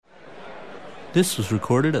This was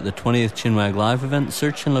recorded at the 20th Chinwag Live event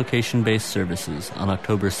Search and Location-Based Services on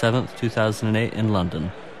October 7th, 2008 in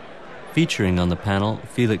London. Featuring on the panel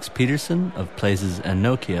Felix Peterson of Places and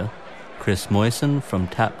Nokia, Chris Moyson from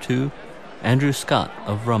Tap2, Andrew Scott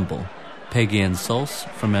of Rumble, Peggy Ann Sulz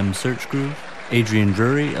from mSearchGroove, Adrian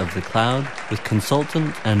Drury of The Cloud, with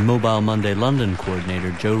consultant and Mobile Monday London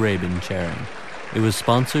coordinator Joe Rabin chairing. It was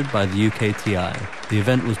sponsored by the UKTI. The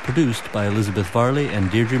event was produced by Elizabeth Varley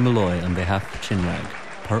and Deirdre Malloy on behalf of Chinwag.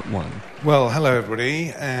 Part 1. Well, hello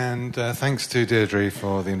everybody, and thanks to Deirdre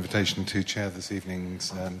for the invitation to chair this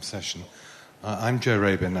evening's session. I'm Joe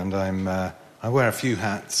Rabin, and I wear a few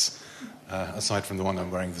hats, aside from the one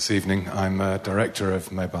I'm wearing this evening. I'm director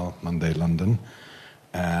of Mobile Monday London.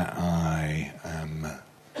 I am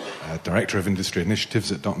director of industry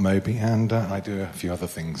initiatives at .mobi, and I do a few other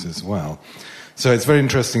things as well. So it's very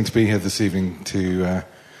interesting to be here this evening to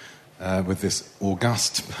with this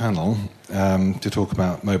august panel to talk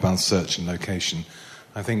about mobile search and location.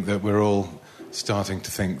 I think that we're all starting to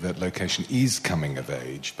think that location is coming of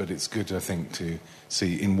age, but it's good, I think, to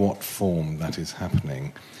see in what form that is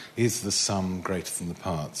happening. Is the sum greater than the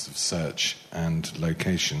parts of search and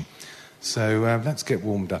location? So let's get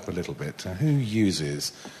warmed up a little bit. Who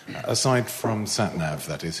uses, aside from SatNav,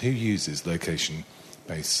 that is, who uses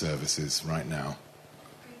location-based services right now?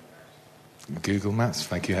 Google Maps.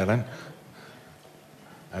 Thank you, Helen.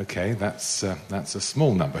 Okay, that's a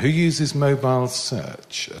small number. Who uses mobile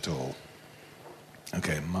search at all?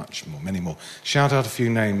 Okay, much more, many more. Shout out a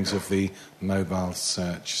few names of the mobile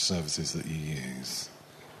search services that you use.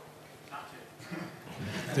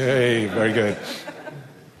 Hey, very good.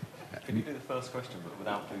 Can you do the first question, but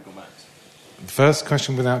without Google Maps? First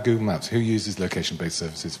question without Google Maps. Who uses location-based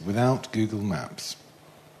services without Google Maps?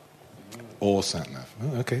 Or SatNav?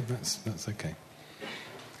 Oh, okay, that's okay.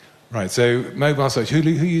 Right, so mobile search. Who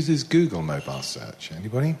uses Google mobile search?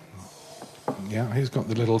 Anybody? Yeah, who's got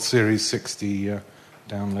the little Series 60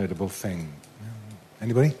 downloadable thing?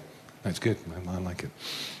 Anybody? That's good. I like it.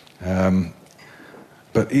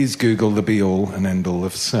 But is Google the be-all and end-all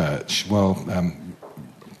of search? Well,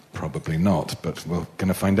 probably not, but we're going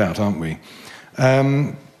to find out, aren't we?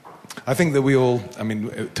 I think that we all,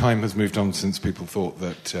 time has moved on since people thought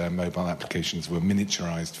that mobile applications were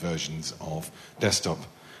miniaturized versions of desktop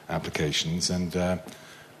applications, and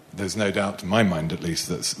there's no doubt, in my mind at least,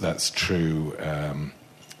 that's true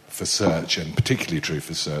for search, and particularly true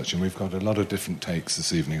for search. And we've got a lot of different takes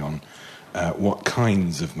this evening on what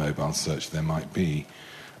kinds of mobile search there might be.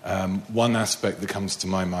 One aspect that comes to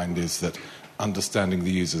my mind is that understanding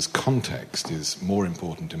the user's context is more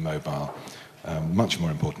important in mobile, much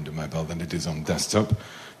more important in mobile than it is on desktop.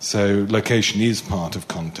 So location is part of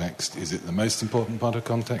context. Is it the most important part of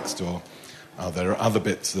context, or are there other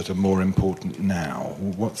bits that are more important now?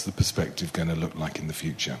 What's the perspective going to look like in the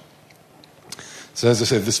future? So as I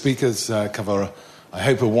said, the speakers cover, I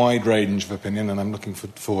hope, a wide range of opinion, and I'm looking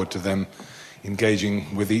forward to them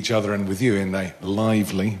engaging with each other and with you in a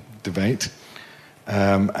lively debate.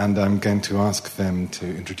 And I'm going to ask them to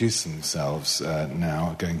introduce themselves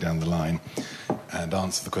now, going down the line, and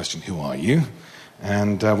answer the question, who are you?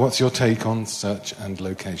 And what's your take on search and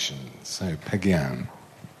location? So, Peggy Ann.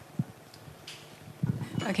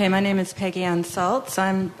 Okay, my name is Peggy Ann Sulz.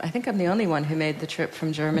 I think I'm the only one who made the trip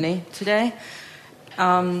from Germany today.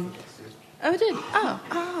 Oh, I did?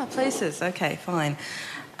 Places. Okay, fine.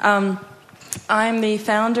 I'm the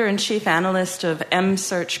founder and chief analyst of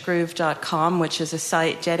mSearchGroove.com, which is a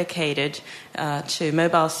site dedicated to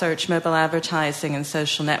mobile search, mobile advertising, and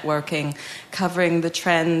social networking, covering the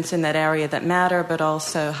trends in that area that matter, but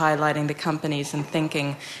also highlighting the companies and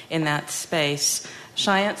thinking in that space.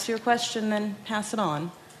 Shall I answer your question, then pass it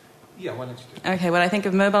on? Yeah, why don't you do it? Okay, what I think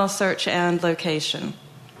of mobile search and location.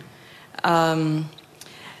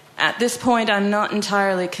 At this point, I'm not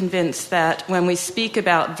entirely convinced that when we speak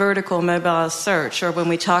about vertical mobile search, or when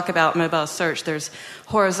we talk about mobile search, there's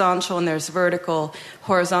horizontal and there's vertical.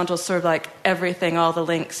 Horizontal sort of like everything, all the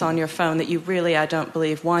links on your phone that you really, I don't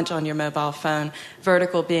believe, want on your mobile phone.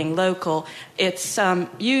 Vertical being local. It's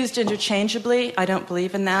used interchangeably. I don't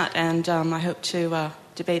believe in that, and I hope to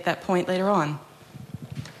debate that point later on.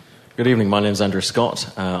 Good evening, my name is Andrew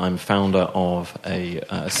Scott. I'm founder of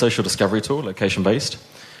a social discovery tool, location-based.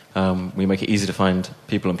 We make it easy to find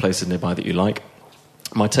people and places nearby that you like.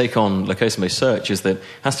 My take on location-based search is that it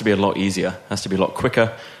has to be a lot easier, has to be a lot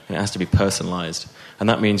quicker, and it has to be personalized. And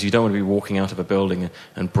that means you don't want to be walking out of a building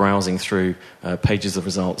and browsing through pages of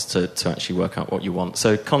results to actually work out what you want.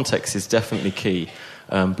 So context is definitely key,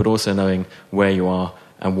 but also knowing where you are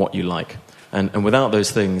and what you like. And without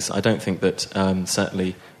those things, I don't think that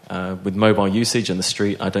certainly with mobile usage in the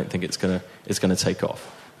street, I don't think it's going to take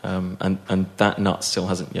off. And that nut still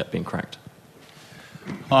hasn't yet been cracked.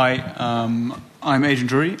 Hi, I'm Adrian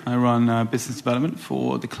Drury. I run business development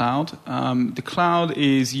for The Cloud. The Cloud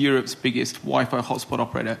is Europe's biggest Wi-Fi hotspot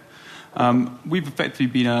operator. We've effectively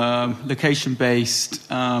been a location-based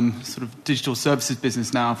sort of digital services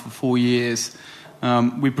business now for 4 years.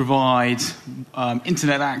 We provide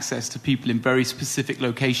internet access to people in very specific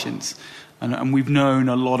locations. And we've known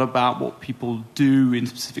a lot about what people do in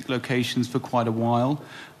specific locations for quite a while.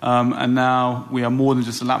 And now we are more than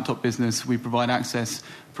just a laptop business. We provide access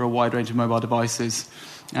for a wide range of mobile devices.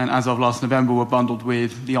 And as of last November, we're bundled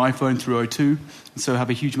with the iPhone through O2. So have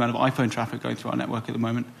a huge amount of iPhone traffic going through our network at the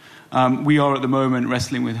moment. We are at the moment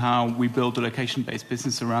wrestling with how we build a location-based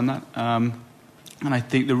business around that. And I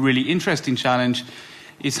think the really interesting challenge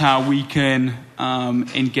is how we can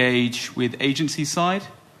engage with agency side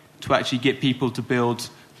to actually get people to build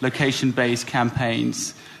location-based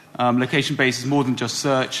campaigns. Location-based is more than just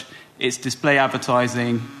search. It's display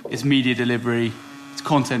advertising, it's media delivery, it's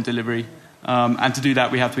content delivery. And to do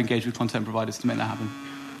that, we have to engage with content providers to make that happen.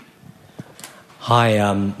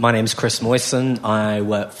 Hi, my name's Chris Moyson. I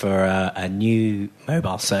work for a new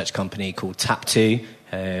mobile search company called Tap2,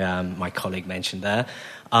 who my colleague mentioned there.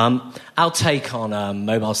 Our take on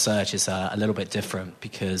mobile search is a little bit different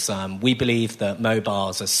because we believe that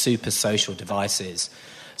mobiles are super social devices,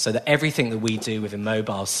 so that everything that we do within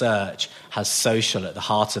mobile search has social at the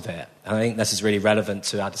heart of it. And I think this is really relevant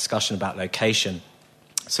to our discussion about location.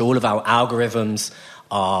 So all of our algorithms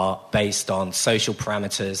are based on social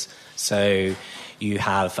parameters. So you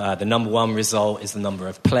have the number one result is the number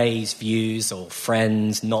of plays, views, or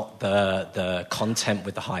friends, not the content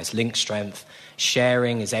with the highest link strength.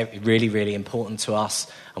 Sharing is really, really important to us,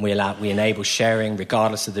 and we enable sharing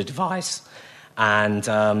regardless of the device. And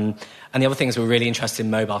the other thing is we're really interested in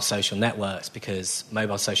mobile social networks because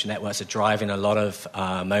mobile social networks are driving a lot of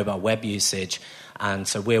mobile web usage, and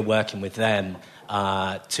so we're working with them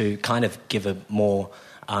to kind of give a more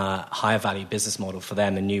higher value business model for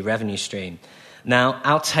them, a new revenue stream. Now,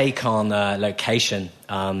 our take on location,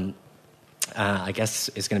 I guess,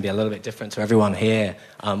 is going to be a little bit different to everyone here.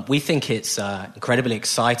 We think it's incredibly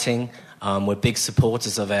exciting. We're big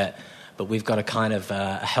supporters of it, but we've got a kind of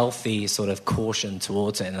a healthy sort of caution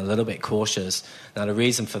towards it and a little bit cautious. Now, the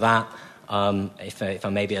reason for that, if I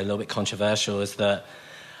may be a little bit controversial, is that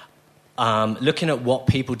looking at what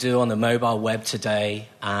people do on the mobile web today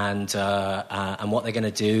and what they're going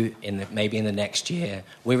to do maybe in the next year,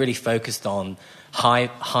 we're really focused on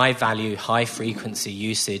high value, high frequency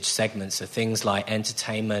usage segments of things like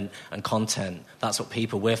entertainment and content. That's what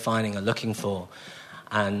people we're finding are looking for.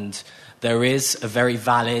 And there is a very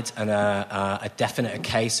valid and a definite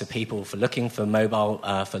case for people for looking for mobile,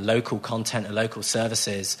 for local content and local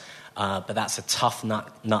services, but that's a tough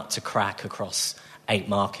nut to crack across 8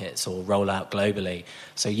 markets or roll out globally.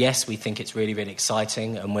 So yes, we think it's really, really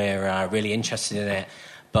exciting and we're really interested in it,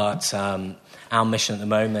 but our mission at the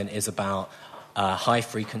moment is about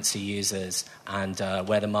high-frequency users and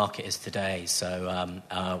where the market is today. So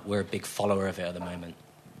we're a big follower of it at the moment.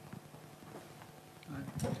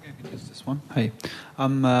 I think I can use this one. Hey,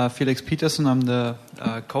 I'm Felix Peterson. I'm the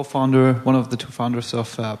co-founder, one of the 2 founders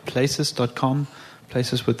of Places.com,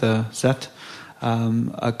 Places with a Z,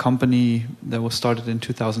 a company that was started in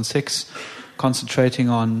 2006, concentrating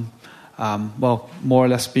on, more or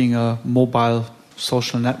less being a mobile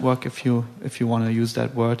social network, if you want to use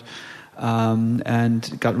that word. And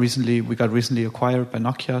we got recently acquired by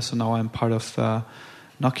Nokia, so now I'm part of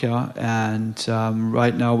Nokia. And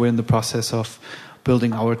right now we're in the process of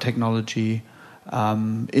building our technology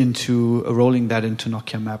into rolling that into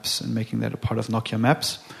Nokia Maps and making that a part of Nokia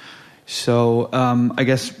Maps. So I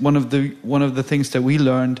guess one of the things that we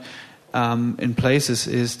learned in Places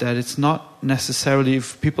is that it's not necessarily,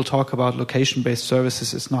 if people talk about location-based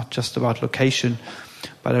services, it's not just about location,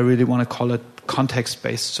 but I really want to call it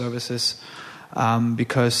context-based services,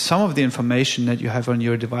 because some of the information that you have on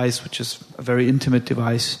your device, which is a very intimate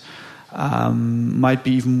device, might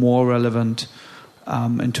be even more relevant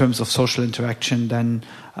in terms of social interaction than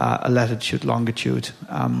a latitude, longitude.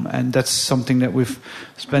 And that's something that we've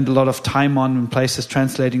spent a lot of time on in Places,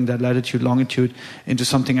 translating that latitude, longitude into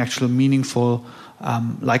something actually meaningful,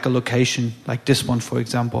 like a location, like this one, for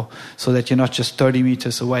example, so that you're not just 30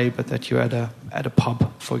 meters away, but that you're at a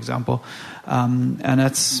pub, for example. And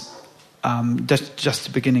that's just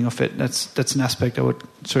the beginning of it. That's an aspect I would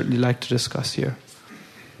certainly like to discuss here.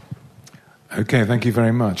 Okay, thank you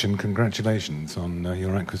very much, and congratulations on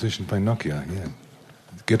your acquisition by Nokia. Yeah,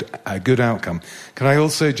 a good outcome. Can I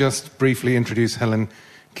also just briefly introduce Helen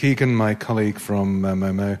Keegan, my colleague from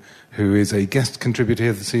Momo, who is a guest contributor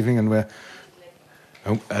here this evening, and we're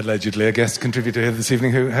allegedly a guest contributor here this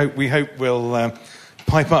evening, who we hope will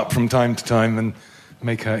pipe up from time to time and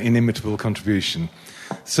make her inimitable contribution.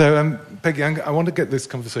 So, Peggy, I want to get this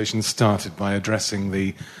conversation started by addressing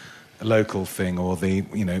the local thing, or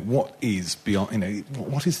what is beyond,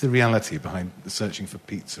 what is the reality behind searching for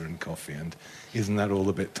pizza and coffee, and isn't that all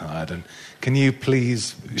a bit tired? And can you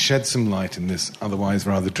please shed some light in this otherwise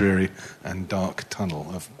rather dreary and dark tunnel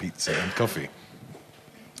of pizza and coffee?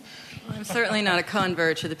 Well, I'm certainly not a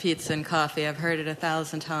convert to the pizza and coffee. I've heard it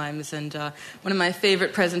 1,000 times, and one of my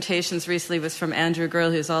favorite presentations recently was from Andrew Grill,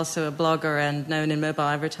 who's also a blogger and known in mobile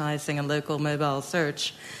advertising and local mobile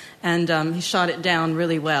search. And he shot it down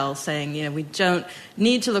really well, saying, we don't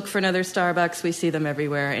need to look for another Starbucks. We see them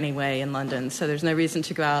everywhere anyway in London, so there's no reason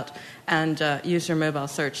to go out and use your mobile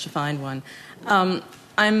search to find one.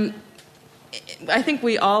 I think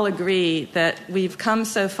we all agree that we've come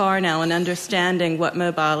so far now in understanding what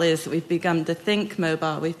mobile is, that we've begun to think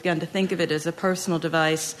mobile. We've begun to think of it as a personal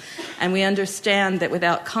device, and we understand that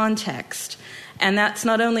without context. And that's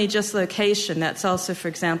not only just location, that's also, for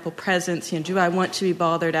example, presence. Do I want to be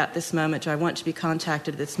bothered at this moment? Do I want to be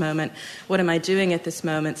contacted at this moment? What am I doing at this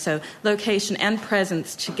moment? So location and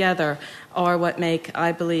presence together are what make,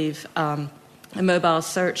 I believe, a mobile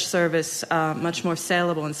search service much more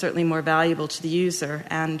saleable and certainly more valuable to the user.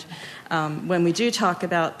 And when we do talk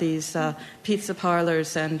about these pizza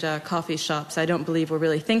parlors and coffee shops, I don't believe we're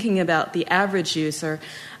really thinking about the average user.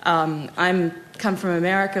 I'm come from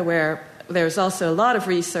America, where there's also a lot of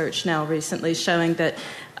research now recently showing that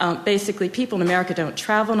basically people in America don't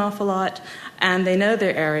travel an awful lot, and they know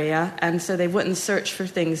their area, and so they wouldn't search for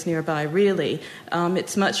things nearby, really.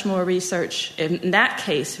 It's much more research, in that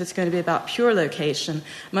case, if it's going to be about pure location,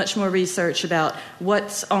 much more research about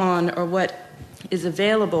what's on or what is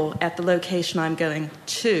available at the location I'm going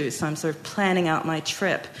to. So I'm sort of planning out my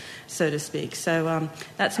trip, so to speak. So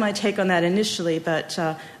that's my take on that initially, but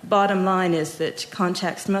bottom line is that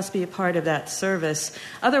context must be a part of that service.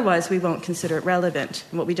 Otherwise, we won't consider it relevant.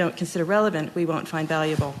 And what we don't consider relevant, we won't find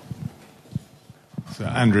valuable. So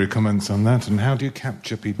Andrew comments on that. And how do you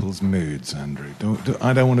capture people's moods, Andrew?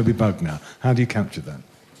 I don't want to be bugged now. How do you capture that?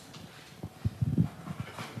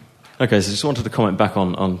 Okay, so just wanted to comment back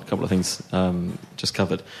on a couple of things just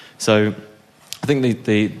covered. So I think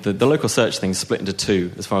the local search thing is split into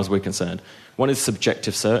two as far as we're concerned. One is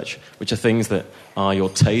subjective search, which are things that are your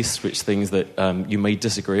taste, which things that you may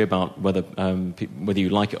disagree about whether you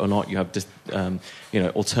like it or not. You have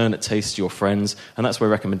alternate tastes to your friends, and that's where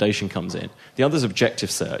recommendation comes in. The other is objective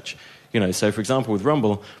search. So for example, with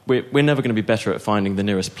Rumble, we're never going to be better at finding the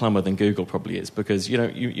nearest plumber than Google probably is, because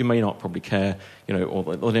you may not probably care, or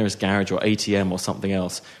the nearest garage or ATM or something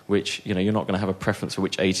else, which you're not going to have a preference for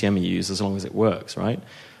which ATM you use as long as it works, right?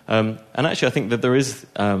 And actually, I think that there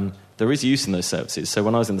is use in those services. So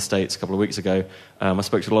when I was in the States a couple of weeks ago, I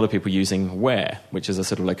spoke to a lot of people using Where, which is a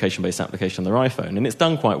sort of location-based application on their iPhone, and it's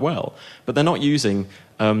done quite well. But they're not using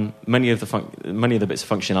many of the bits of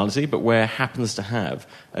functionality, but Where happens to have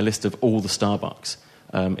a list of all the Starbucks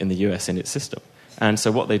in the US in its system. And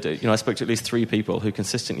so what they do, I spoke to at least 3 people who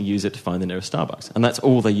consistently use it to find the nearest Starbucks, and that's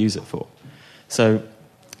all they use it for. So,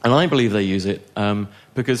 and I believe they use it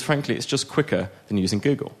because, frankly, it's just quicker than using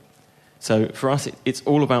Google. So for us, it's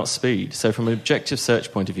all about speed. So from an objective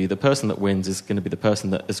search point of view, the person that wins is going to be the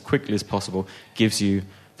person that, as quickly as possible, gives you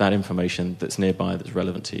that information that's nearby, that's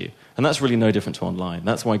relevant to you. And that's really no different to online.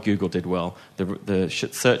 That's why Google did well. The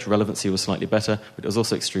search relevancy was slightly better, but it was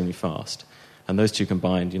also extremely fast. And those two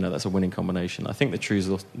combined, that's a winning combination. I think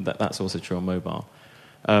that's also true on mobile.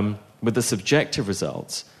 With the subjective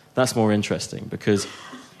results, that's more interesting, because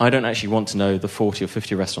I don't actually want to know the 40 or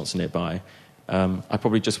 50 restaurants nearby. I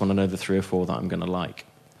probably just want to know the 3 or 4 that I'm going to like.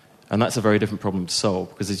 And that's a very different problem to solve,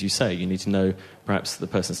 because, as you say, you need to know perhaps the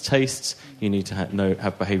person's tastes, you need to have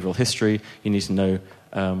behavioural history, you need to know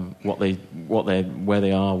where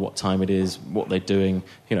they are, what time it is, what they're doing,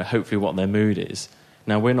 hopefully what their mood is.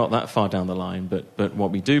 Now, we're not that far down the line, but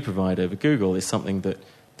what we do provide over Google is something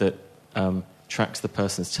that tracks the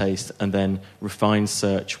person's taste and then refines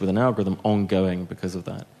search with an algorithm ongoing because of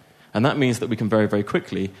that. And that means that we can very, very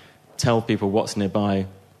quickly tell people what's nearby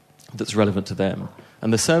that's relevant to them.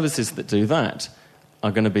 And the services that do that are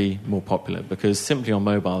going to be more popular, because simply on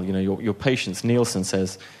mobile, your patience, Nielsen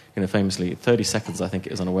says, famously, 30 seconds, I think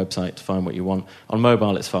it is, on a website to find what you want. On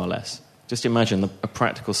mobile, it's far less. Just imagine a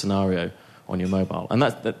practical scenario on your mobile. And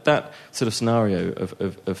that sort of scenario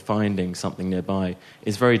of finding something nearby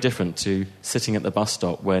is very different to sitting at the bus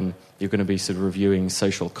stop when you're going to be sort of reviewing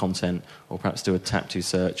social content, or perhaps do a Tap2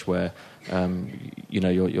 search where you're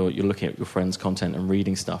looking at your friend's content and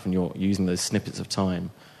reading stuff, and you're using those snippets of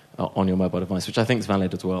time on your mobile device, which I think is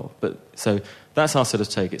valid as well. But so that's our sort of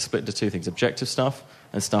take. It's split into two things: objective stuff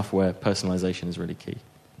and stuff where personalization is really key.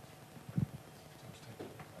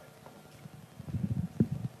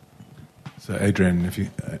 So, Adrian,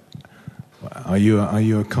 are you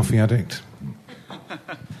a coffee addict?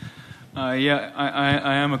 Yeah,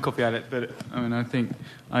 I am a coffee addict, but I think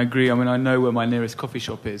I agree. I know where my nearest coffee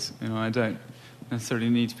shop is. I don't necessarily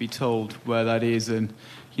need to be told where that is, and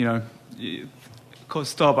of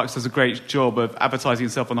course, Starbucks does a great job of advertising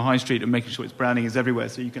itself on the high street and making sure its branding is everywhere,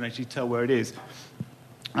 so you can actually tell where it is.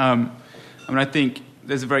 I think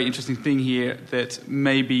there's a very interesting thing here that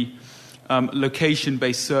maybe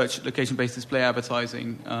location-based search, location-based display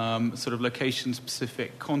advertising, sort of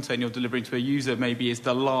location-specific content you're delivering to a user maybe is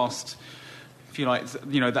the last, if you like,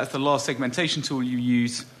 that's the last segmentation tool you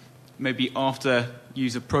use, maybe after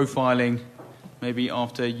user profiling, maybe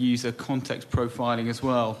after user context profiling as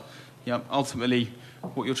well. Ultimately,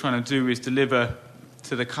 what you're trying to do is deliver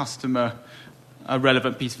to the customer a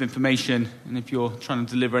relevant piece of information, and if you're trying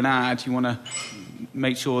to deliver an ad, you want to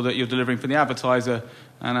make sure that you're delivering for the advertiser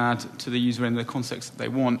an ad to the user in the context that they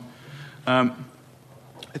want. A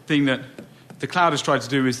thing that the cloud has tried to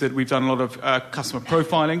do is that we've done a lot of customer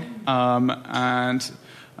profiling,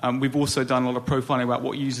 and we've also done a lot of profiling about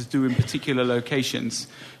what users do in particular locations.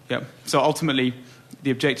 So ultimately, the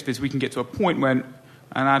objective is we can get to a point when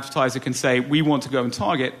an advertiser can say, we want to go and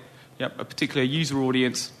target a particular user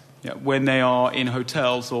audience when they are in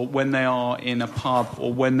hotels, or when they are in a pub,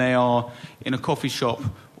 or when they are in a coffee shop,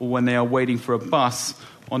 or when they are waiting for a bus,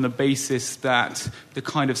 on the basis that the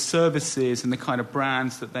kind of services and the kind of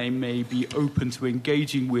brands that they may be open to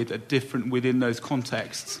engaging with are different within those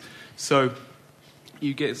contexts. So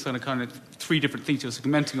you get kind of three different things you're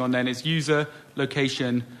segmenting on then. Is user,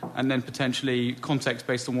 location, and then potentially context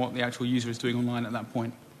based on what the actual user is doing online at that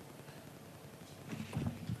point.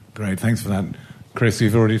 Great, thanks for that. Chris,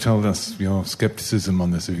 you've already told us your scepticism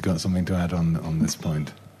on this. Have you got something to add on this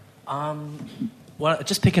point? Well,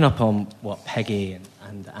 just picking up on what Peggy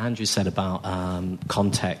and Andrew said about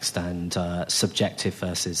context and subjective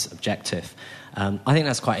versus objective, I think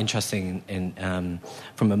that's quite interesting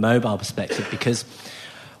from a mobile perspective, because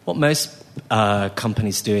what most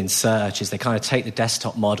companies do in search is they kind of take the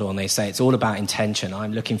desktop model and they say it's all about intention.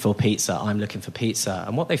 I'm looking for pizza.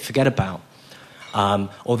 And what they forget about,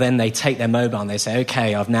 or then they take their mobile and they say,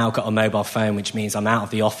 okay, I've now got a mobile phone, which means I'm out of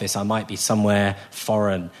the office. I might be somewhere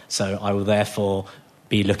foreign, so I will therefore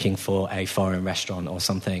be looking for a foreign restaurant or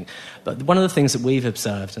something. But one of the things that we've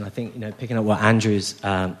observed, and I think, picking up what Andrew's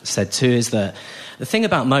said too, is that the thing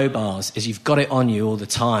about mobiles is you've got it on you all the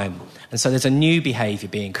time. And so there's a new behaviour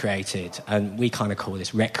being created, and we kind of call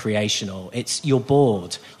this recreational. It's you're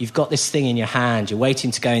bored. You've got this thing in your hand. You're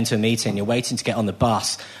waiting to go into a meeting. You're waiting to get on the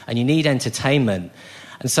bus, and you need entertainment.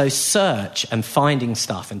 And so search and finding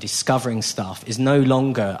stuff and discovering stuff is no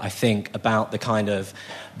longer, I think, about the kind of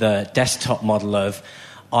the desktop model of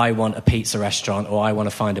I want a pizza restaurant or I want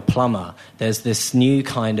to find a plumber. There's this new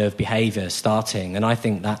kind of behaviour starting, and I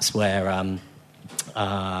think that's where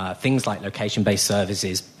things like location-based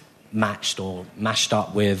services matched or mashed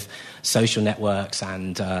up with social networks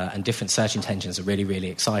and different search intentions are really, really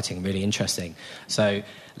exciting, really interesting. So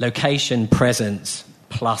location, presence,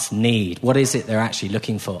 plus need. What is it they're actually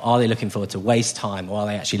looking for? Are they looking for to waste time, or are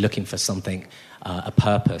they actually looking for something, a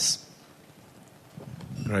purpose?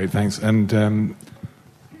 Great, thanks. And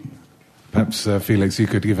perhaps, Felix, you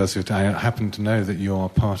could give us your... I happen to know that you're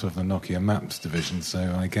part of the Nokia Maps division,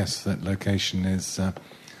 so I guess that location is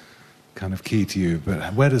kind of key to you.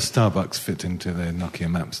 But where does Starbucks fit into the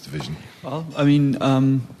Nokia Maps division? Well, I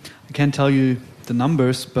can't tell you the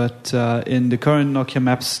numbers, but in the current Nokia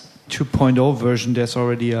Maps 2.0 version, there's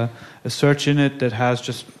already a search in it that has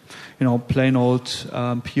just, plain old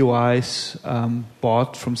POIs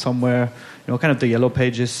bought from somewhere, kind of the yellow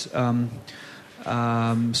pages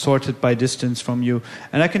sorted by distance from you.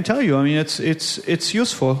 And I can tell you, it's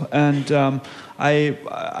useful, and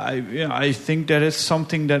I think that is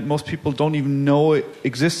something that most people don't even know it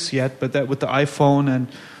exists yet, but that with the iPhone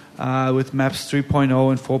and with Maps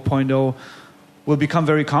 3.0 and 4.0 will become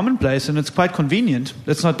very commonplace, and it's quite convenient.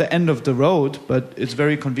 That's not the end of the road, but it's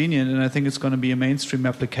very convenient, and I think it's going to be a mainstream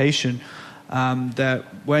application that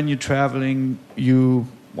when you're traveling, you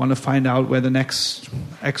want to find out where the next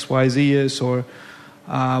XYZ is, or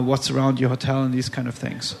what's around your hotel and these kind of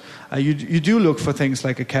things. You do look for things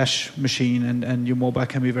like a cash machine, and your mobile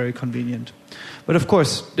can be very convenient. But of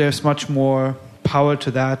course, there's much more power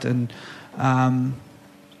to that, and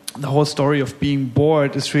the whole story of being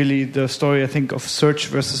bored is really the story, I think, of search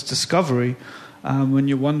versus discovery. When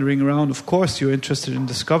you're wandering around, of course, you're interested in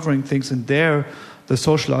discovering things, and there the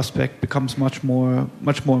social aspect becomes much more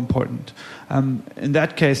important. In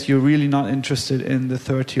that case, you're really not interested in the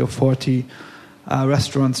 30 or 40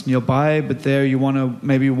 restaurants nearby, but there you want to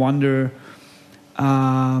maybe wander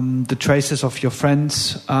the traces of your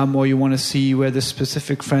friends, or you want to see where the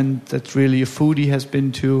specific friend that's really a foodie has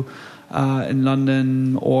been to in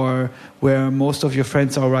London, or where most of your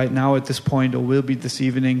friends are right now at this point, or will be this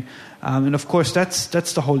evening. And of course,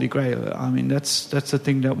 that's the holy grail. I mean, that's the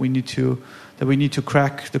thing that we need to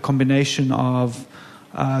crack: the combination of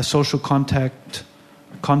social contacts,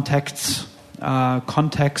 context,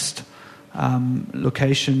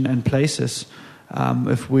 location, and places.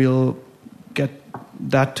 If we'll get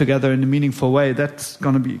that together in a meaningful way, that's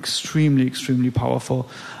going to be extremely, extremely powerful.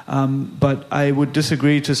 But I would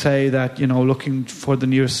disagree to say that, looking for the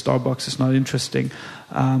nearest Starbucks is not interesting.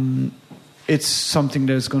 It's something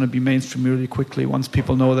that is going to be mainstream really quickly once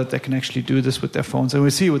people know that they can actually do this with their phones. And we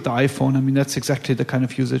see it with the iPhone. I mean, that's exactly the kind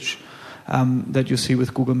of usage that you see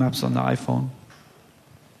with Google Maps on the iPhone.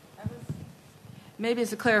 Maybe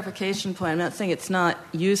as a clarification point, I'm not saying it's not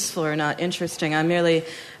useful or not interesting. I'm merely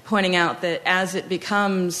pointing out that as it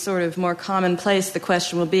becomes sort of more commonplace, the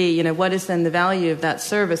question will be, what is then the value of that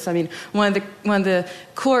service? I mean, one of the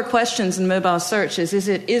core questions in mobile search is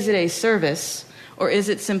it a service or is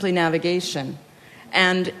it simply navigation?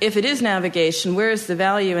 And if it is navigation, where is the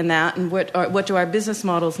value in that, and what do our business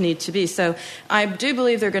models need to be? So I do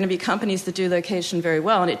believe there are going to be companies that do location very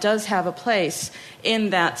well, and it does have a place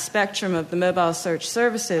in that spectrum of the mobile search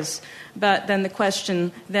services. But then the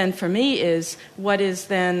question then for me is, what is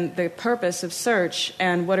then the purpose of search,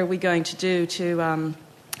 and what are we going to do to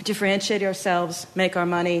differentiate ourselves, make our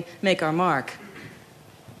money, make our mark?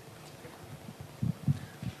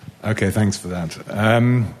 Okay, thanks for that.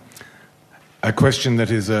 A question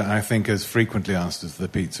that is, I think, as frequently asked as the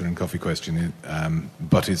pizza and coffee question,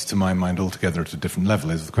 but is to my mind altogether at a different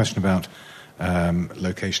level, is the question about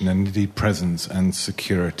location and indeed presence and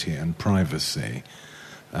security and privacy.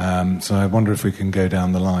 So I wonder if we can go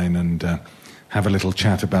down the line and have a little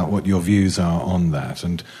chat about what your views are on that,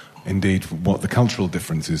 and indeed what the cultural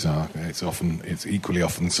differences are. It's equally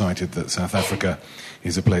often cited that South Africa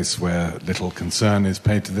is a place where little concern is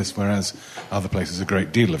paid to this, whereas other places a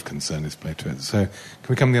great deal of concern is paid to it. So can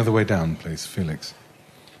we come the other way down, please, Felix?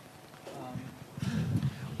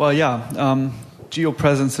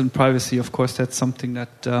 Geopresence and privacy, of course, that's something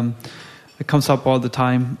that it comes up all the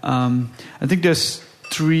time. I think there's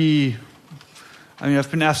three. I mean, I've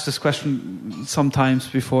been asked this question sometimes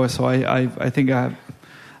before, so I think I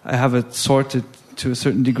have it sorted to a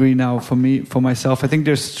certain degree now for myself. I think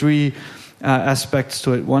there's three aspects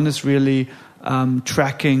to it. One is really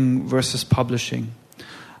tracking versus publishing.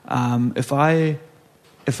 If I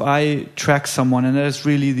track someone, and that is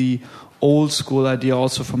really the old school idea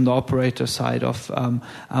also from the operator side of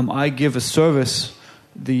I give a service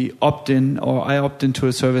the opt-in, or I opt into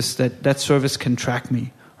a service that service can track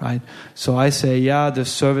me, right? So I say, the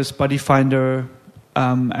service Buddy Finder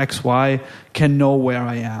XY can know where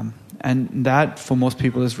I am. And that, for most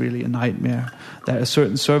people, is really a nightmare. That a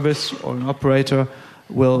certain service or an operator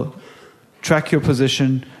will track your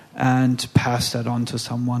position and pass that on to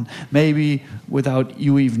someone, maybe without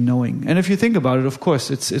you even knowing. And if you think about it, of course,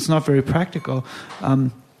 it's not very practical.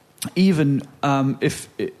 Even if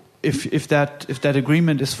that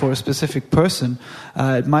agreement is for a specific person,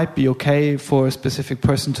 it might be okay for a specific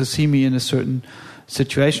person to see me in a certain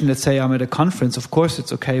situation. Let's say I'm at a conference. Of course,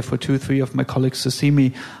 it's okay for 2-3 of my colleagues to see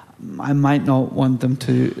me. I might not want them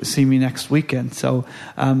to see me next weekend. So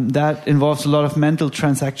that involves a lot of mental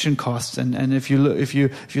transaction costs. And if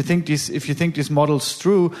you think these models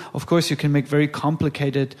through, of course you can make very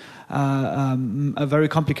complicated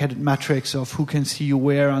matrix of who can see you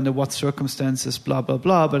where, under what circumstances, blah blah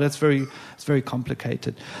blah. But it's very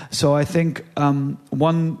complicated. So I think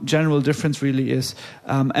one general difference really is: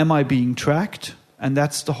 am I being tracked? And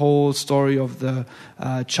that's the whole story of the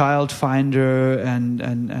child finder and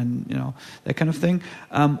that kind of thing.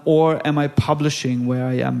 Or am I publishing where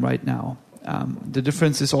I am right now? The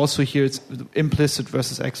difference is also here, it's implicit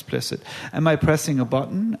versus explicit. Am I pressing a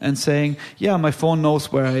button and saying, my phone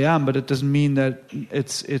knows where I am, but it doesn't mean that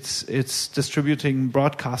it's distributing,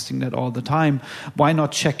 broadcasting that all the time. Why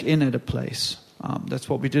not check in at a place? That's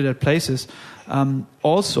what we did at Places.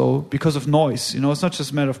 Also, because of noise, it's not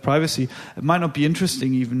just a matter of privacy. It might not be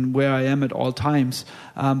interesting even where I am at all times,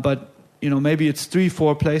 but maybe it's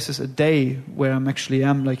 3-4 places a day where I'm actually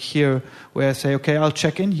am, like here, where I say, okay, I'll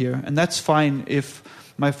check in here, and that's fine if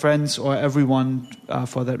my friends or everyone,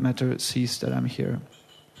 for that matter, sees that I'm here.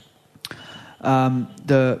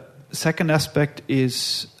 The second aspect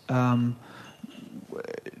is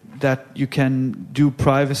that you can do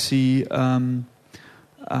privacy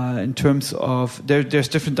in terms of there's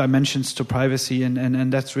different dimensions to privacy,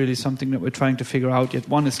 and that's really something that we're trying to figure out yet.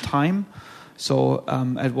 One is time. So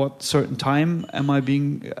at what certain time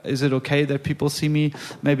is it okay that people see me?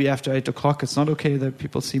 Maybe after 8 o'clock it's not okay that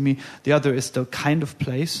people see me. The other is the kind of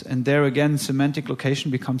place, and there again semantic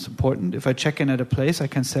location becomes important. If I check in at a place, I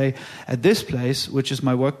can say at this place, which is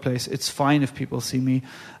my workplace, it's fine if people see me,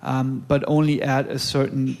 but only at a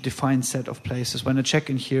certain defined set of places. When I check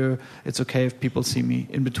in here, it's okay if people see me.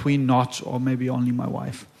 In between, not, or maybe only my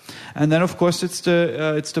wife. And then, of course, it's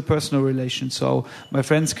the personal relation. So my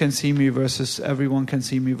friends can see me versus everyone can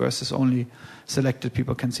see me versus only selected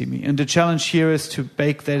people can see me. And the challenge here is to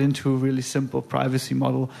bake that into a really simple privacy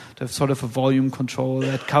model, to have sort of a volume control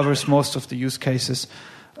that covers most of the use cases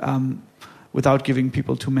without giving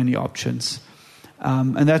people too many options.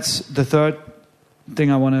 And that's the third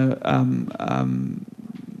thing I want to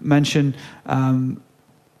mention.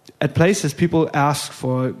 At Places, people ask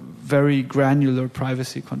for very granular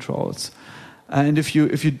privacy controls, and if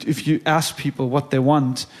you ask people what they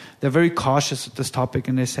want, they're very cautious at this topic,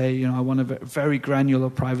 and they say, I want a very granular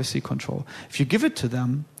privacy control. If you give it to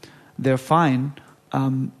them, they're fine.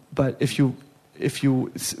 But if you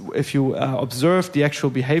observe the actual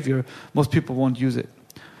behavior, most people won't use it.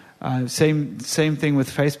 Same thing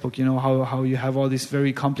with Facebook. How you have all these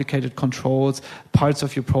very complicated controls, parts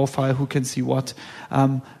of your profile, who can see what.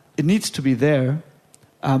 It needs to be there,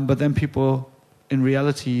 but then people, in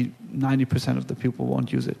reality, 90% of the people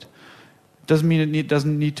won't use it. Doesn't mean it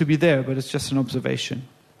doesn't need to be there, but it's just an observation.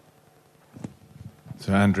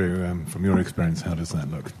 So, Andrew, from your experience, how does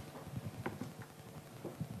that look?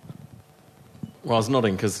 Well, I was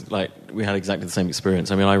nodding because, we had exactly the same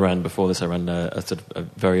experience. I mean, before this, I ran a sort of a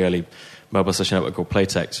very early mobile social network called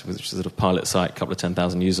Playtext, which is a sort of pilot site, a couple of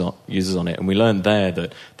 10,000 users on it, and we learned there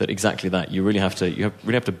that exactly that. You really have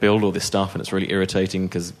to build all this stuff, and it's really irritating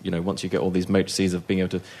because once you get all these matrices of being able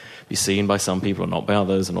to be seen by some people and not by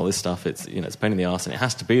others, and all this stuff, it's it's a pain in the arse, and it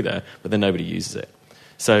has to be there, but then nobody uses it.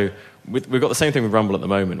 So we've got the same thing with Rumble at the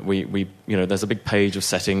moment. We there's a big page of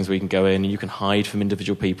settings where you can go in and you can hide from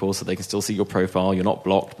individual people so they can still see your profile. You're not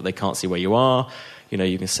blocked, but they can't see where you are.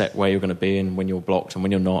 You can set where you're going to be and when you're blocked and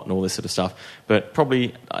when you're not and all this sort of stuff. But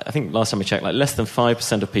probably, I think last time I checked, less than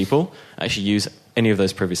 5% of people actually use any of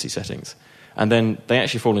those privacy settings. And then they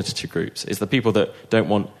actually fall into two groups. It's the people that don't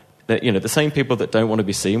want... the same people that don't want to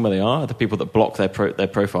be seen where they are the people that block their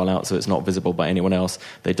profile out so it's not visible by anyone else.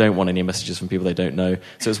 They don't want any messages from people they don't know.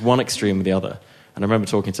 So it's one extreme or the other. And I remember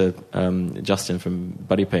talking to Justin from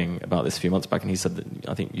BuddyPing about this a few months back, and he said that,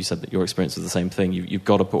 I think you said that your experience was the same thing. You've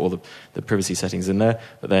got to put all the privacy settings in there,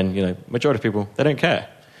 but then, majority of people, they don't care.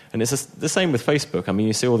 And it's the same with Facebook. I mean,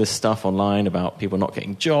 you see all this stuff online about people not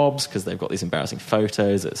getting jobs because they've got these embarrassing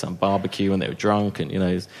photos at some barbecue and they were drunk and,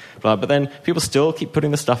 blah. But then people still keep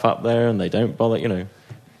putting the stuff up there and they don't bother,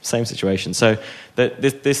 same situation. So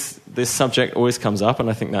this subject always comes up, and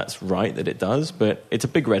I think that's right that it does, but it's a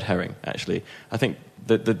big red herring, actually. I think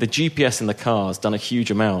the GPS in the car has done a huge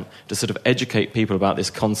amount to sort of educate people about this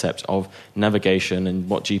concept of navigation and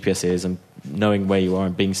what GPS is and knowing where you are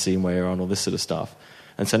and being seen where you are and all this sort of stuff.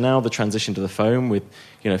 And so now the transition to the phone with,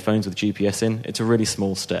 phones with GPS in, it's a really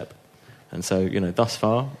small step. And so, thus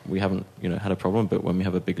far, we haven't, had a problem, but when we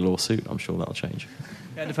have a big lawsuit, I'm sure that'll change.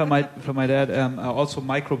 And if I might add, also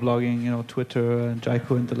microblogging, Twitter and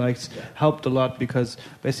Jaiku and the likes helped a lot, because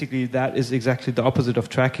basically that is exactly the opposite of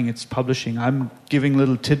tracking. It's publishing. I'm giving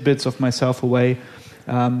little tidbits of myself away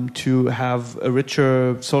to have a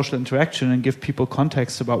richer social interaction and give people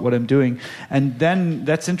context about what I'm doing. And then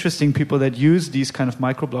that's interesting, people that use these kind of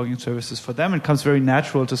microblogging services, for them it comes very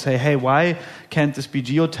natural to say, hey, why can't this be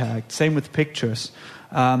geotagged? Same with pictures.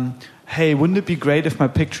 Hey, wouldn't it be great if my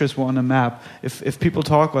pictures were on a map? If people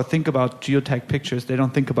talk or think about geotagged pictures, they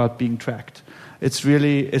don't think about being tracked. It's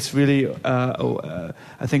really I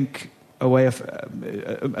think, a way of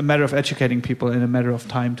a matter of educating people in a matter of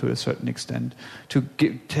time to a certain extent, to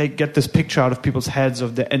get this picture out of people's heads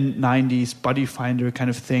of the N90s buddy finder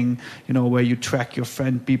kind of thing, where you track your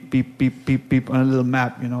friend beep beep beep beep beep on a little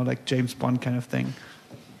map, like James Bond kind of thing.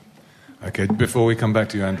 Okay, before we come back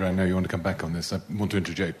to you, Andrew, I know you want to come back on this. I want to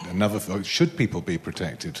interject another thought. Should people be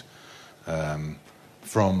protected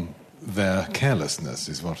from their carelessness,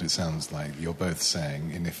 is what it sounds like you're both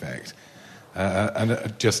saying, in effect.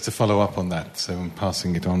 And just to follow up on that, so I'm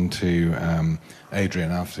passing it on to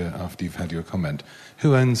Adrian after you've had your comment.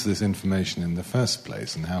 Who owns this information in the first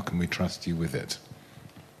place, and how can we trust you with it?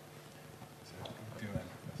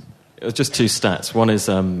 Just two stats. One is,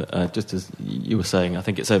 just as you were saying, I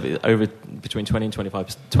think it's over between 20 and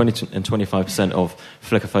 25% of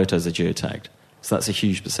Flickr photos are geotagged. So that's a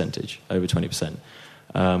huge percentage, over 20%.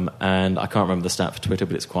 And I can't remember the stat for Twitter,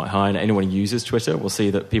 but it's quite high. And anyone who uses Twitter will see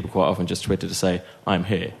that people quite often just Twitter to say, I'm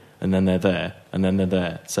here, and then they're there, and then they're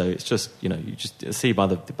there. So it's just, you just see by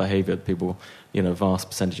the behaviour that people, a vast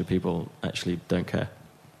percentage of people actually don't care.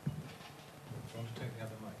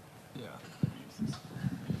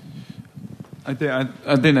 I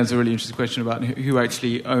think that's a really interesting question about who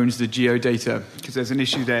actually owns the geodata, because there's an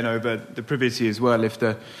issue then over the privacy as well. If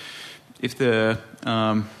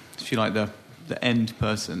you like the end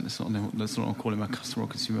person, let's not call him a customer or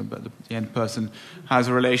consumer, but the end person has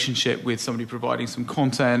a relationship with somebody providing some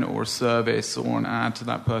content or a service or an ad to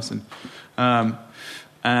that person,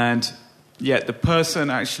 and yet the person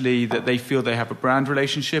actually that they feel they have a brand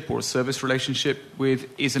relationship or a service relationship with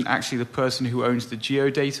isn't actually the person who owns the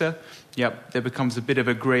geodata. Yep, there becomes a bit of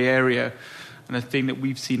a grey area. And the thing that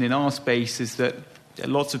we've seen in our space is that there are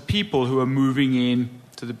lots of people who are moving in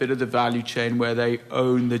to the bit of the value chain where they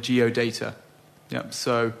own the geodata. Yep,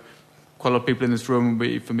 so quite a lot of people in this room will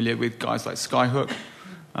be familiar with guys like Skyhook.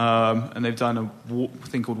 And they've done a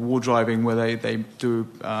thing called war driving, where they do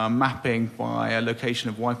mapping by a location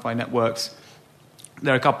of Wi-Fi networks.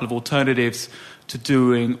 There are a couple of alternatives to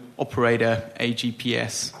doing operator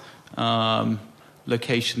AGPS,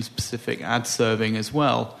 location-specific ad serving as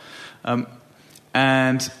well.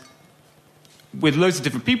 And with loads of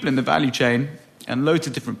different people in the value chain and loads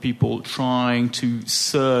of different people trying to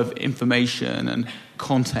serve information and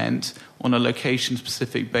content on a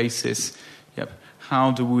location-specific basis,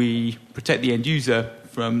 how do we protect the end user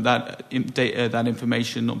from that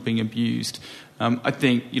information not being abused? I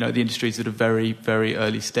think the industry is at a very, very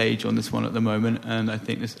early stage on this one at the moment, and I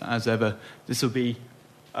think this will be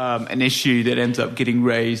an issue that ends up getting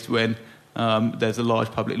raised when there's a large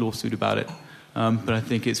public lawsuit about it. But I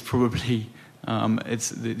think it's probably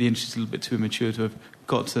the industry's a little bit too immature to have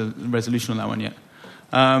got to a resolution on that one yet.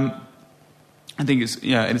 I think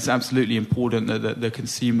it's absolutely important that the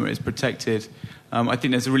consumer is protected. I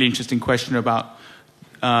think there's a really interesting question about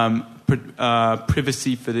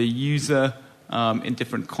privacy for the user in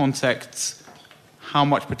different contexts. How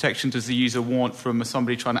much protection does the user want from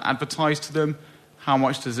somebody trying to advertise to them? How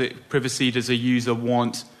much privacy does a user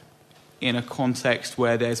want in a context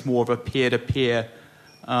where there's more of a peer-to-peer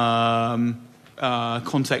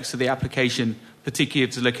context to the application, particularly if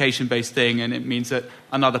it's a location-based thing, and it means that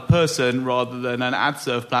another person, rather than an ad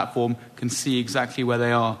serve platform, can see exactly where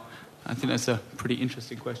they are? I think that's a pretty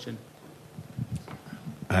interesting question.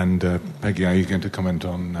 And Peggy, are you going to comment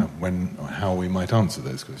on when or how we might answer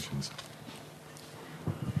those questions?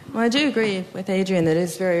 Well, I do agree with Adrian that it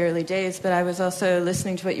is very early days, but I was also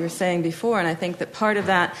listening to what you were saying before, and I think that part of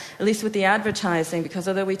that, at least with the advertising, because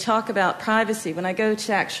although we talk about privacy, when I go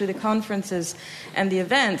to actually the conferences and the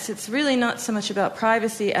events, it's really not so much about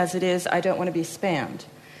privacy as it is I don't want to be spammed,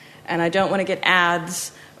 and I don't want to get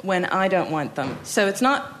ads when I don't want them. So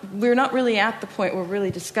we're not really at the point where we're really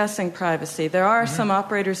discussing privacy. There are some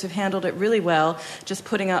operators who've handled it really well, just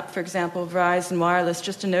putting up, for example, Verizon Wireless,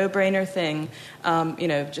 just a no-brainer thing,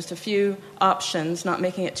 just a few options, not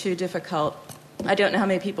making it too difficult. I don't know how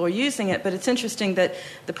many people are using it, but it's interesting that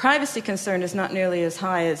the privacy concern is not nearly as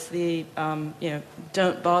high as the,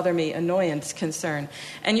 don't bother me annoyance concern.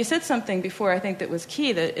 And you said something before, I think, that was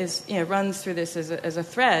key, that is, runs through this as a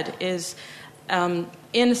thread, is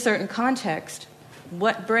in a certain context,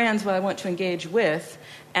 what brands will I want to engage with,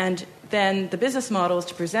 and then the business model is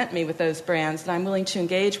to present me with those brands that I'm willing to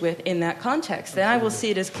engage with in that context. Then I will see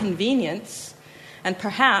it as convenience, and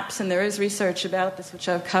perhaps, and there is research about this, which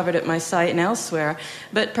I've covered at my site and elsewhere,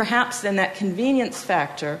 but perhaps then that convenience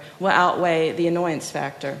factor will outweigh the annoyance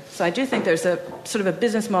factor. So I do think there's a sort of a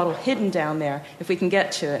business model hidden down there, if we can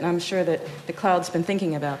get to it, and I'm sure that the cloud's been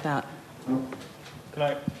thinking about that. Can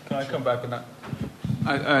I come back on that?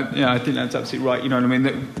 I think that's absolutely right. You know what I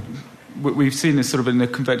mean? We've seen this sort of in the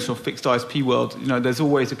conventional fixed ISP world. There's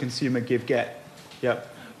always a consumer give-get.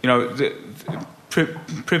 Yep.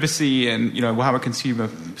 Privacy and how a consumer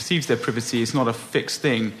perceives their privacy is not a fixed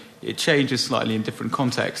thing. It changes slightly in different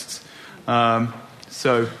contexts.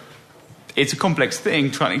 So it's a complex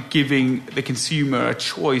thing, giving the consumer a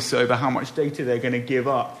choice over how much data they're going to give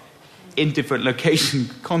up in different location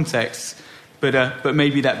contexts. But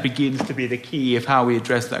maybe that begins to be the key of how we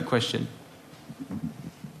address that question.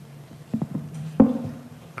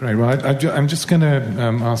 Great. Well, I'm just going to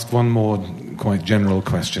ask one more quite general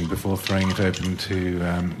question before throwing it open to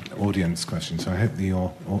audience questions. So I hope that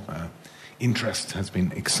your interest has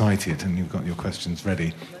been excited and you've got your questions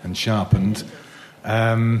ready and sharpened.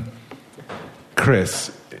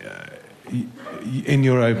 Chris, in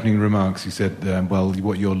your opening remarks, you said,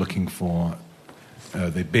 what you're looking for are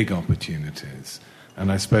the big opportunities.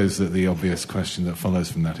 And I suppose that the obvious question that follows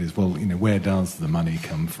from that is, where does the money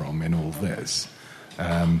come from in all this?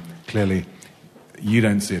 Clearly, you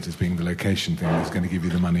don't see it as being the location thing that's going to give you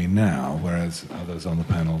the money now, whereas others on the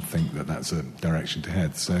panel think that that's a direction to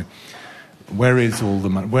head. So where is all the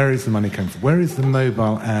money? Where is the money coming from? Where is the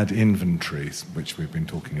mobile ad inventories, which we've been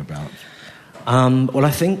talking about? Well,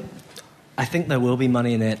 I think there will be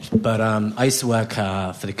money in it, but I used to work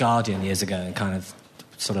for The Guardian years ago and kind of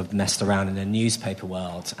sort of messed around in the newspaper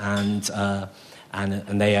world, and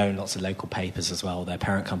they own lots of local papers as well, their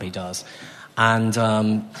parent company does. And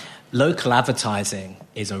local advertising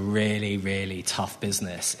is a really, really tough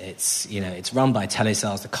business. It's run by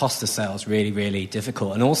telesales. The cost of sales is really, really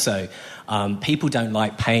difficult. And also, people don't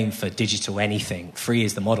like paying for digital anything. Free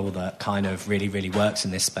is the model that kind of really, really works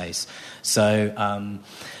in this space. So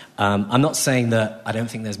I'm not saying that I don't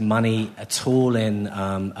think there's money at all in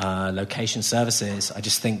location services. I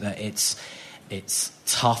just think that it's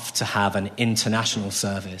tough to have an international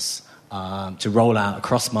service to roll out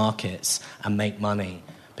across markets and make money,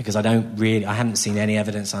 because I haven't seen any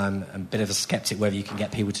evidence. I'm a bit of a skeptic whether you can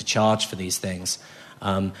get people to charge for these things.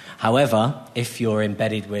 However, if you're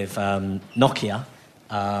embedded with Nokia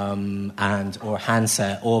or a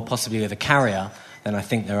handset, or possibly with a carrier, then I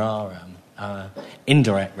think there are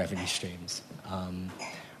indirect revenue streams.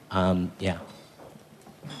 Yeah.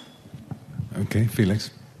 Okay,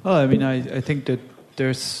 Felix. Well, I think that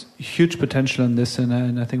there's huge potential in this,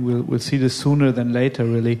 and I think we'll see this sooner than later,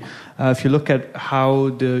 really. If you look at how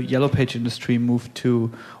the Yellow Page industry moved to,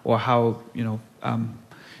 or how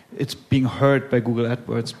it's being hurt by Google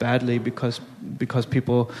AdWords badly because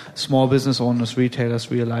people, small business owners, retailers,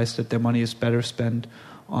 realize that their money is better spent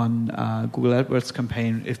on Google AdWords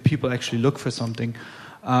campaign if people actually look for something.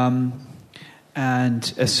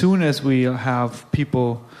 And as soon as we have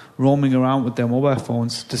people roaming around with their mobile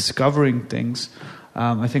phones, discovering things,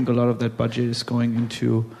 I think a lot of that budget is going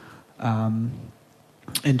into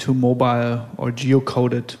mobile or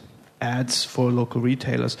geocoded ads for local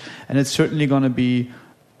retailers. And it's certainly going to be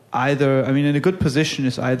either, in a good position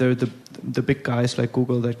is either the big guys like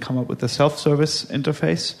Google that come up with a self-service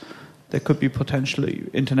interface that could be potentially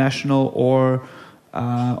international, or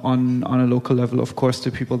on a local level, of course,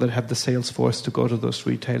 the people that have the sales force to go to those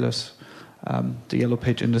retailers, the Yellow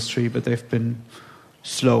Page industry, but they've been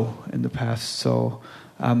slow in the past. So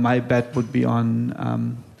my bet would be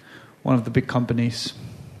on one of the big companies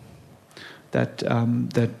that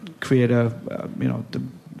create the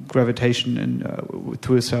gravitation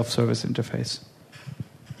through a self-service interface.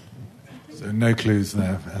 So no clues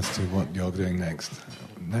there as to what you're doing next.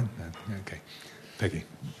 No? Okay. Peggy.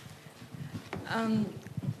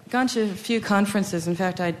 Gone to a few conferences. In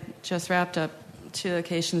fact, I just wrapped up 2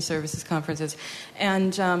 location services conferences,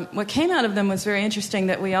 and what came out of them was very interesting.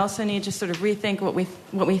 That we also need to sort of rethink what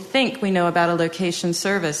we think we know about a location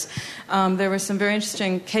service. There were some very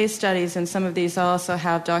interesting case studies, and some of these I also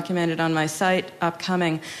have documented on my site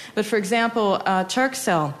upcoming. But for example,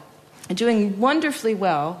 Turkcell doing wonderfully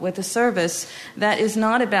well with a service that is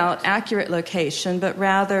not about accurate location, but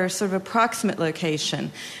rather sort of approximate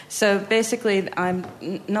location. So basically, I'm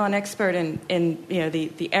not an expert in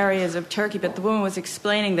the areas of Turkey, but the woman was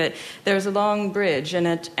explaining that there's a long bridge in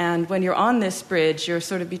it, and when you're on this bridge, you're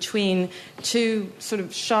sort of between 2 sort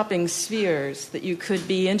of shopping spheres that you could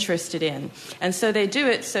be interested in. And so they do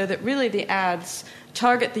it so that really the ads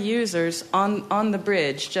target the users on the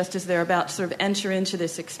bridge just as they're about to sort of enter into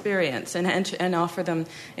this experience and offer them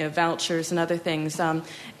vouchers and other things.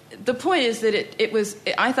 The point is that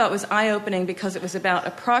I thought it was eye-opening because it was about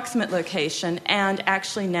approximate location and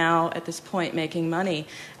actually now at this point making money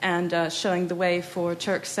and showing the way for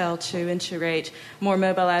Turkcell to integrate more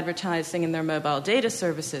mobile advertising in their mobile data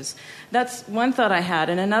services. That's one thought I had,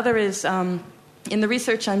 and another is in the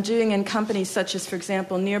research I'm doing in companies such as, for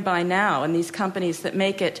example, Nearby Now, and these companies that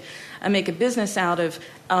make a business out of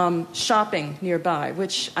shopping nearby,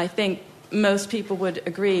 which I think most people would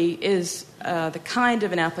agree is the kind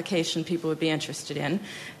of an application people would be interested in,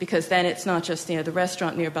 because then it's not just the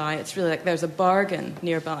restaurant nearby, it's really like there's a bargain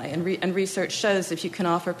nearby, and research shows if you can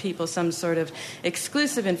offer people some sort of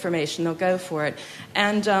exclusive information, they'll go for it.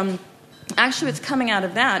 And actually what's coming out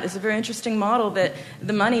of that is a very interesting model that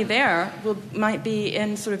the money there might be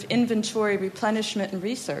in sort of inventory replenishment and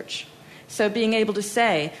research. So being able to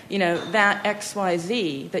say, that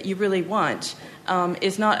XYZ that you really want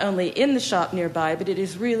is not only in the shop nearby, but it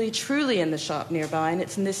is really truly in the shop nearby, and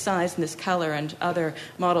it's in this size and this color and other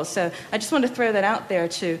models. So I just want to throw that out there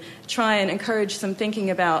to try and encourage some thinking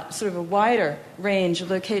about sort of a wider range of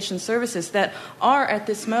location services that are at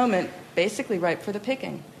this moment basically ripe for the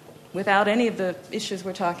picking, without any of the issues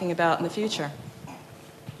we're talking about in the future. Would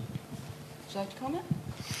you like to comment?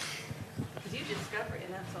 Because you discover it,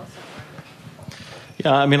 and that's also part of it.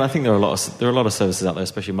 Yeah, I mean, I think there are a lot of services out there,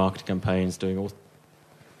 especially marketing campaigns, doing all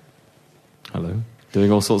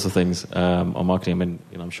sorts of things on marketing. I mean,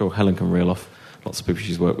 I'm sure Helen can reel off lots of people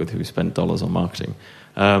she's worked with who spent dollars on marketing.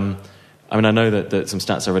 I mean, I know that some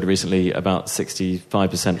stats I read recently, about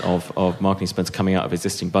 65% of marketing spend's coming out of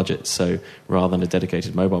existing budgets, so rather than a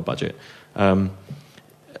dedicated mobile budget. Our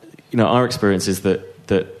experience is that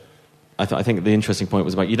I think the interesting point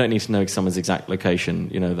was about you don't need to know someone's exact location.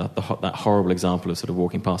 That horrible example of sort of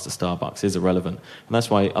walking past a Starbucks is irrelevant. And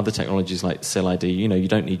that's why other technologies like Cell ID, you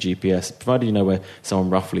don't need GPS, provided you know where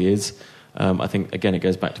someone roughly is. I think, again, it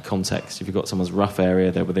goes back to context. If you've got someone's rough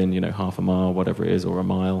area, they're within, half a mile, whatever it is, or a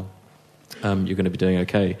mile, you're going to be doing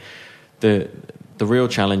okay. The real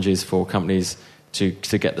challenge is for companies to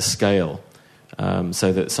get the scale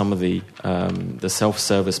so that some of the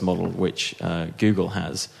self-service model which Google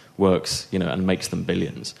has works, and makes them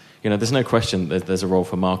billions. There's no question that there's a role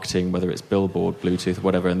for marketing, whether it's billboard, Bluetooth,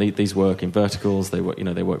 whatever, and these work in verticals. They work,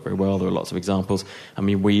 they work very well. There are lots of examples. I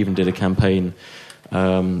mean, we even did a campaign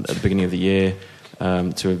at the beginning of the year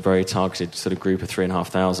to a very targeted sort of group of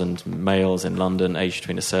 3,500 males in London, aged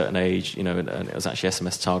between a certain age, and it was actually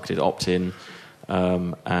SMS targeted opt-in,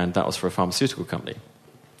 and that was for a pharmaceutical company.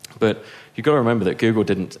 But you've got to remember that Google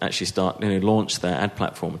didn't actually launch their ad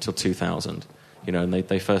platform until 2000. And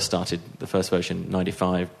they first started, the first version,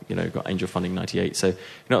 95, got angel funding 98. So, it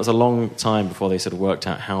was a long time before they sort of worked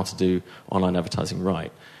out how to do online advertising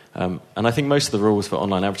right. And I think most of the rules for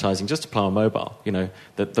online advertising just apply on mobile.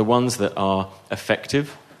 That the ones that are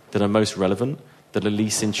effective, that are most relevant, that are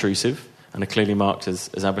least intrusive, and are clearly marked as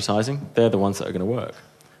advertising, they're the ones that are going to work.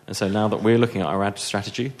 And so now that we're looking at our ad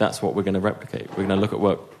strategy, that's what we're going to replicate. We're going to look at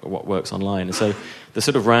what works online. And so the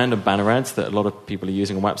sort of random banner ads that a lot of people are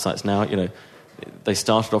using on websites now, they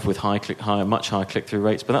started off with much higher click-through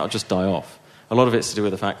rates, but that'll just die off. A lot of it's to do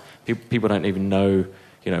with the fact people don't even know,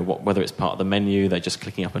 whether it's part of the menu. They're just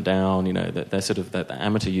clicking up and down. They're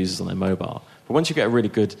amateur users on their mobile. But once you get a really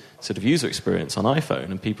good sort of user experience on iPhone,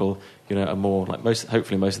 and people, are more like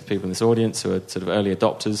hopefully most of the people in this audience who are sort of early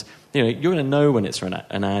adopters, you're going to know when it's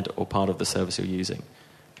an ad or part of the service you're using.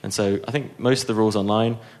 And so I think most of the rules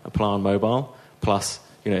online apply on mobile. Plus,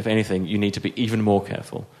 if anything, you need to be even more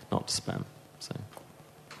careful not to spam. So.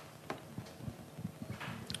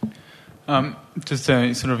 Just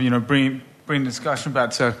to sort of bring the discussion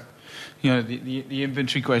back to the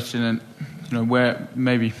inventory question, and where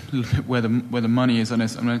maybe a little bit where the money is on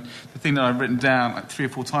this. I mean, the thing that I've written down like 3 or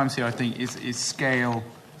 4 times here, I think, is scale.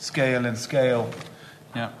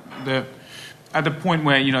 Yeah, at the point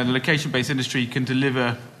where the location-based industry can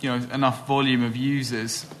deliver enough volume of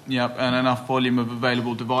users, and enough volume of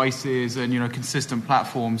available devices, and consistent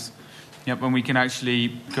platforms. When we can actually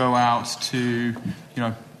go out to,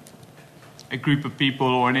 a group of people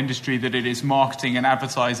or an industry that it is marketing and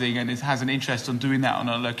advertising and it has an interest on doing that on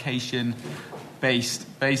a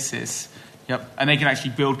location-based basis. And they can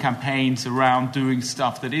actually build campaigns around doing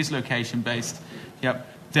stuff that is location-based.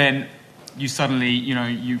 Then you suddenly,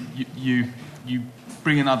 you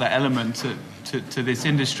bring another element to this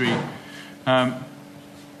industry.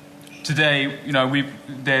 Today,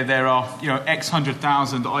 there are X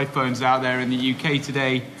 100,000 iPhones out there in the UK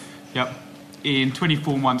today. In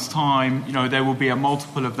 24 months' time, there will be a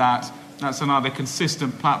multiple of that. That's another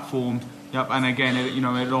consistent platform. And again,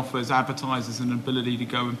 it offers advertisers an ability to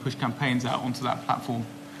go and push campaigns out onto that platform.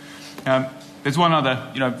 There's one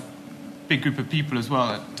other, big group of people as well.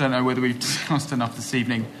 I don't know whether we've discussed enough this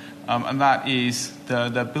evening, and that is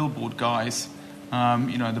the billboard guys.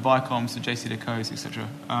 The Viacoms, the JCDecaux, etc.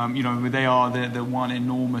 They are the one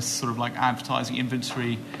enormous sort of like advertising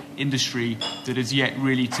inventory industry that is yet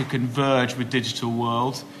really to converge with digital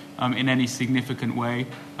world in any significant way.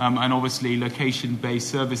 And obviously, location-based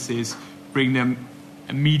services bring them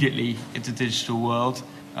immediately into digital world,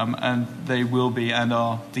 and they will be and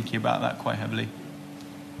are thinking about that quite heavily.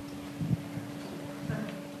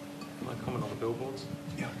 Can I comment on the billboards?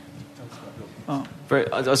 Yeah.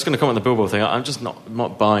 I was going to comment on the billboard thing. I'm just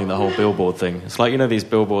not buying the whole billboard thing. It's like, these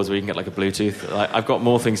billboards where you can get like a Bluetooth. Like, I've got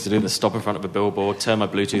more things to do than stop in front of a billboard, turn my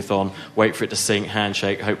Bluetooth on, wait for it to sync,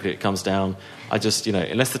 handshake, hopefully it comes down. I just,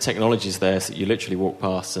 unless the technology's there, so you literally walk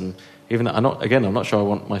past, and even that, I'm not sure I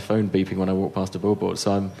want my phone beeping when I walk past a billboard.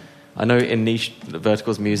 So I know in niche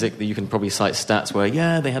verticals music that you can probably cite stats where,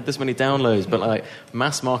 they had this many downloads, but like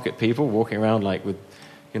mass market people walking around like with,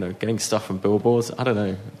 getting stuff from billboards, I don't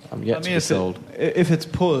know. I'm yet to be sold. If it's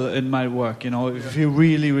pull, it might work. If you're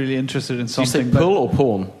really, really interested in something. Did you say pull or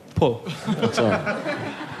porn? Pull. Oh, sorry.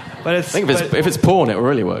 But I think if it's porn, it will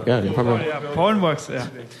really work. Yeah, probably. Yeah, porn works. Yeah,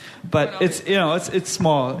 but it's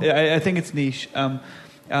small. I think it's niche.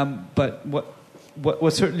 But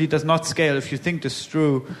what certainly does not scale, if you think this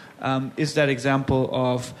through, is that example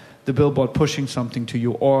of the billboard pushing something to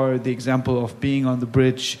you, or the example of being on the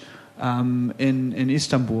bridge in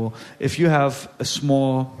Istanbul. If you have a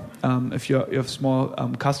small,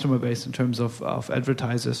 customer base in terms of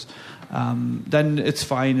advertisers, then it's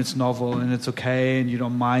fine, it's novel, and it's okay, and you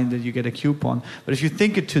don't mind that you get a coupon. But if you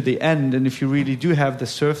think it to the end, and if you really do have the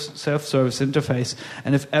self-service interface,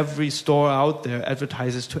 and if every store out there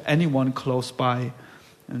advertises to anyone close by,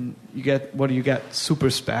 and what do you get? Super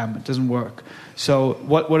spam. It doesn't work. So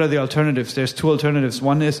what are the alternatives? There's two alternatives.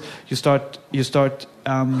 One is you start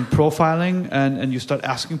profiling and you start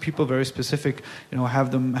asking people very specific.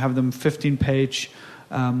 Have them 15-page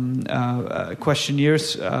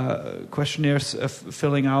questionnaires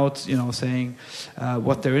filling out. Saying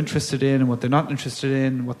what they're interested in and what they're not interested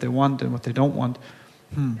in, what they want and what they don't want.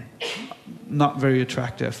 Not very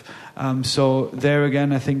attractive. So there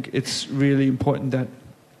again, I think it's really important that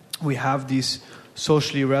we have these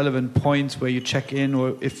socially relevant points where you check in,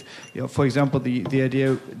 or if, for example, the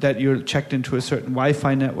idea that you're checked into a certain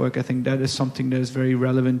Wi-Fi network, I think that is something that is very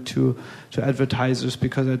relevant to advertisers,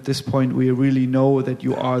 because at this point we really know that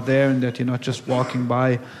you are there and that you're not just walking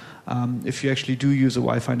by. If you actually do use a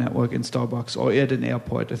Wi-Fi network in Starbucks or at an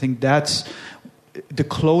airport, I think that's the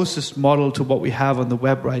closest model to what we have on the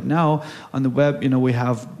web right now. On the web, we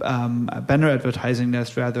have banner advertising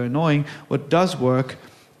that's rather annoying. What does work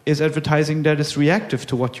is advertising that is reactive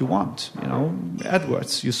to what you want.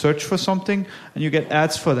 AdWords. You search for something and you get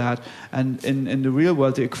ads for that. And in the real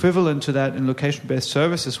world, the equivalent to that in location-based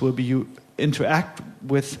services will be you interact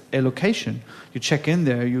with a location. You check in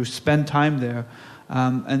there, you spend time there,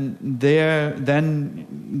 and there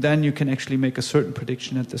then you can actually make a certain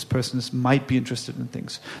prediction that this person might be interested in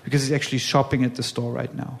things because he's actually shopping at the store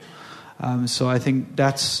right now. So I think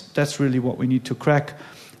that's really what we need to crack.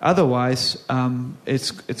 Otherwise,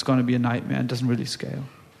 it's going to be a nightmare and doesn't really scale.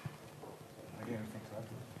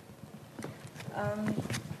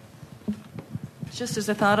 Just as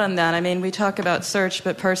a thought on that, we talk about search,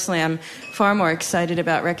 but personally I'm far more excited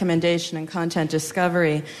about recommendation and content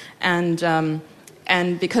discovery. And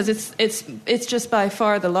because it's just by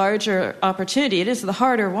far the larger opportunity, it is the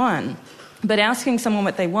harder one. But asking someone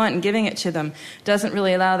what they want and giving it to them doesn't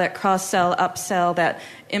really allow that cross-sell, upsell, that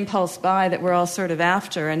impulse buy that we're all sort of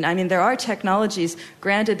after. And there are technologies,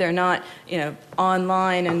 granted they're not,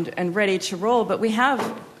 online and ready to roll, but we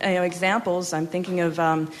have examples. I'm thinking of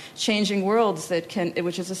Changing Worlds,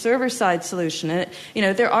 which is a server-side solution. And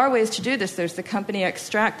there are ways to do this. There's the company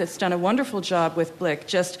Extract that's done a wonderful job with Blick,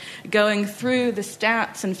 just going through the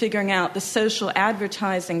stats and figuring out the social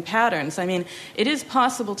advertising patterns. It is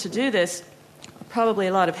possible to do this. Probably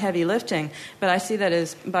a lot of heavy lifting, but I see that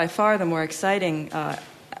as by far the more exciting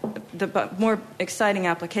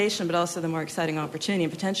application, but also the more exciting opportunity,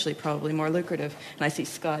 and potentially probably more lucrative. And I see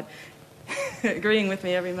Scott agreeing with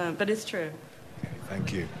me every month, but it's true. Okay,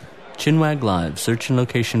 thank you. Chinwag Live, search and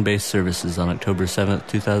location-based services on October 7th,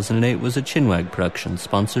 2008 was a Chinwag production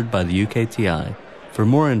sponsored by the UKTI. For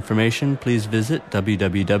more information, please visit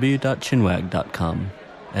www.chinwag.com.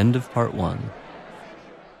 End of part 1.